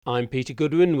I'm Peter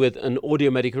Goodwin with an audio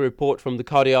medical report from the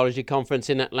Cardiology Conference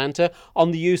in Atlanta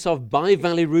on the use of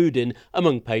Bivalirudin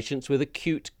among patients with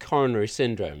acute coronary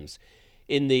syndromes.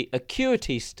 In the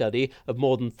Acute study of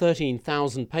more than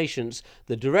 13,000 patients,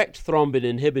 the direct thrombin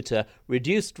inhibitor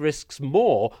reduced risks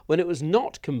more when it was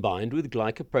not combined with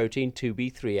glycoprotein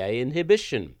 2b3A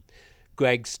inhibition.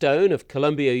 Greg Stone of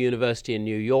Columbia University in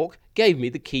New York gave me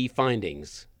the key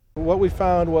findings. What we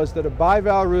found was that a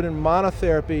bivalirudin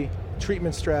monotherapy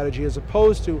treatment strategy, as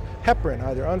opposed to heparin,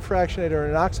 either unfractionated or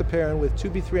enoxaparin with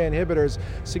 2b3A inhibitors,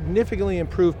 significantly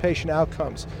improved patient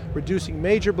outcomes, reducing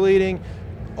major bleeding,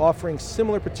 offering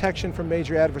similar protection from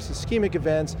major adverse ischemic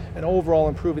events, and overall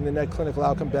improving the net clinical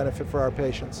outcome benefit for our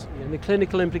patients. And the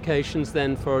clinical implications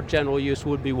then for general use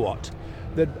would be what?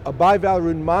 That a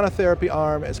bivalirudin monotherapy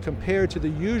arm, as compared to the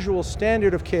usual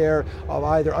standard of care of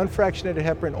either unfractionated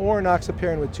heparin or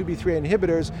enoxaparin with 2b3A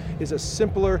inhibitors, is a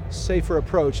simpler, safer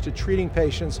approach to treating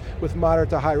patients with moderate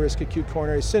to high-risk acute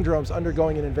coronary syndromes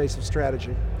undergoing an invasive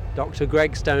strategy. Dr.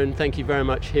 Greg Stone, thank you very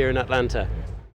much here in Atlanta.